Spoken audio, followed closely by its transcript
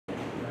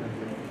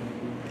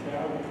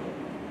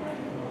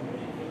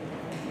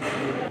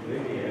I'm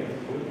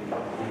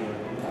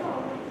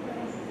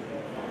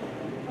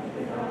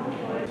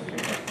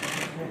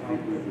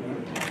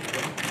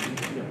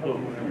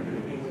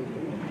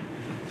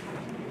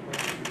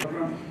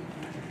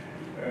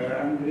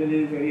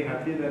really very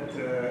happy that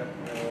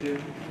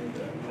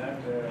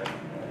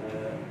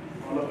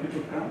all of you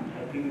could come.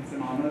 I think it's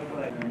an honor for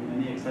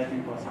many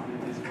exciting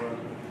possibilities for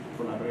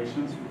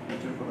collaborations,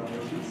 future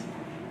collaborations.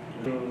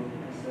 So,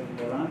 Mr.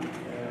 Baran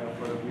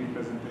for a brief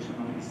presentation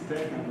on Ictp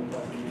and the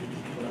possibilities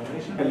of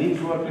collaboration. Colleagues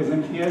who are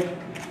present here,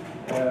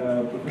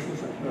 Professor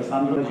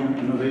Sandra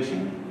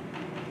Innovation,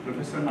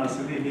 Professor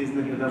Nasili, he is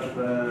the head of,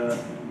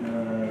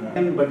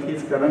 but he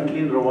is currently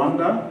in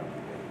Rwanda.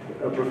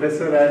 A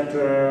professor at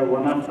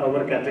one of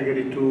our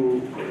category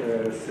 2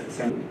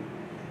 centers.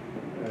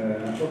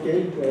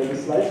 Okay, the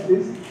slides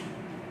please.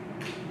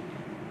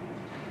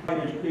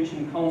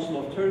 Education Council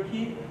of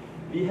Turkey.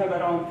 We have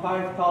around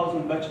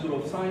 5,000 Bachelor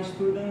of Science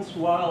students,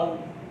 while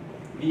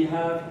we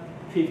have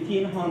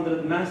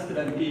 1,500 Master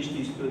and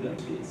PhD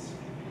students.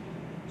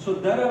 So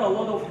there are a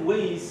lot of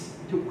ways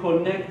to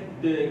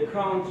connect the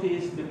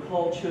countries, the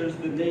cultures,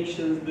 the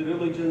nations, the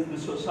religions, the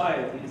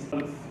societies.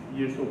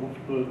 Years of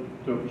the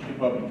Turkish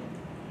Republic.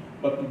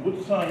 But the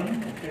good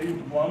sign, okay,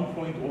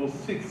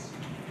 1.06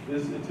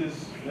 is it is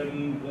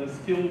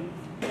still.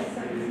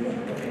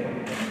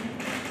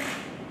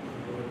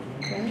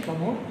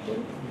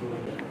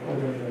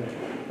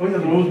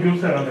 Rose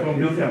Gülsen from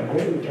Gülsen.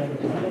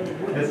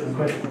 Yes,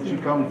 question. She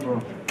comes from?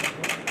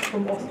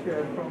 From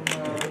Austria, from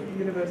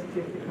University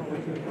of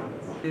Technology.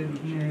 The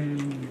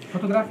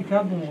photographic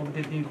album of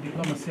the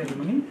diploma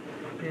ceremony.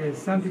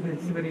 Something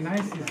that's very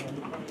nice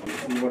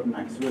is what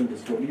Maxwell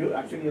described. You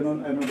actually, I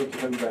know that you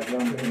have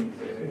background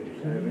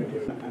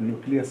in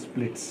nuclear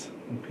splits.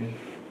 Okay.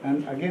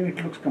 And again, it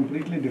looks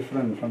completely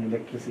different from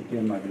electricity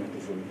and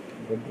magnetism.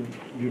 But the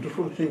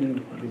beautiful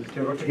thing is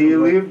theoretical. He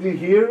lived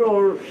here,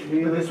 or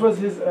this was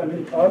his. I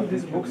mean, all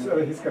these books are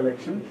his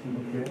collection.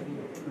 Okay.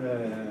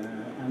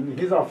 And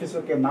his office.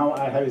 Okay, now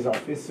I have his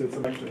office. So it's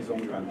back to his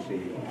own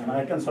country, and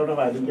I can sort of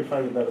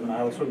identify with that. And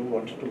I also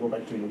wanted to go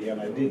back to India,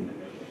 and I did.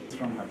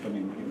 From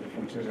happening in the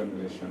future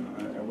generation.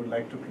 I would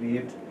like to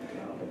create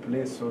a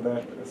place so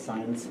that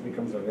science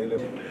becomes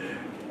available.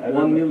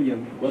 1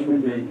 million. 1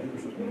 million.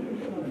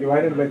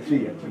 Divided by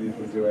 3 actually it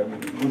was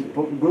divided.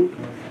 Good.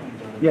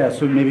 Yeah,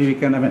 so maybe we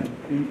can, I mean,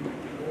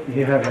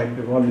 you have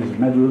like all these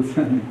medals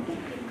and...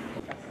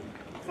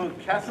 So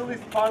castle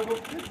is part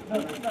of this? No,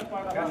 it's not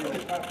part of castle.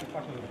 Is part of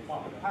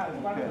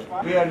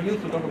the We are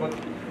used to talk about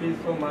this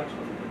so much.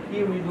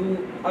 Here we do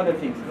other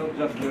things, not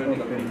just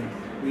learning of things.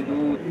 We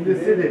do in the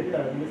city.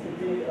 Yeah, in the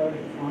city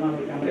on our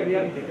camera.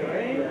 reality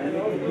terrain and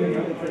also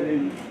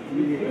terrain.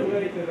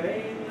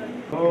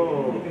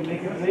 Oh, you can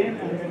make it rain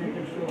and then you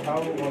can show how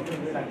water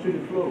will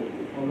actually flow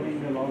following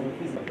the laws of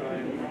physics.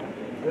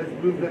 Let's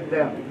build that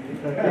down.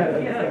 It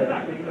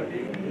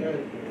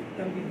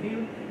can be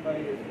built by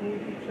a school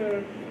teacher,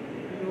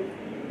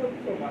 not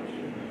so much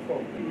for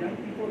young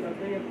people that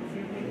they have to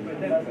build it by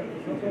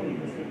themselves, not only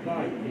the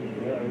supply.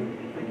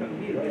 They can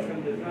build, they can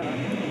design.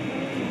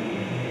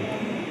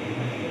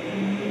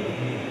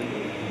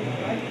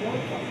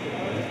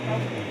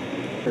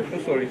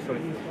 Sorry.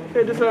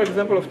 Okay, these are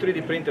example of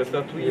 3D printers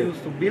that we use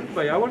to build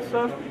by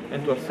ourselves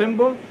and to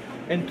assemble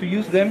and to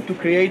use them to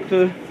create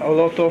a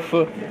lot of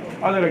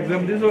other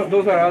examples.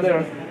 Those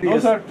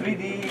are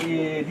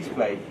 3D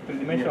display,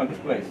 three-dimensional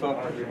displays. So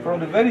from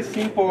the very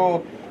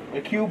simple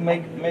cube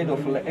made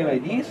of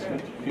LEDs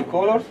with a few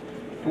colors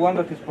to one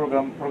that is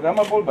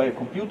programmable by a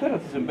computer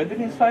that is embedded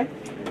inside,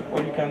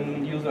 or you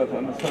can use that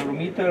on a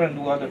accelerometer and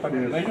do other types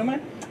of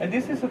measurement. And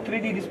this is a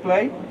 3D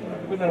display.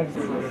 That's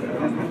the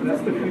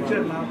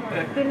future now.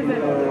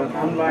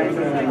 Online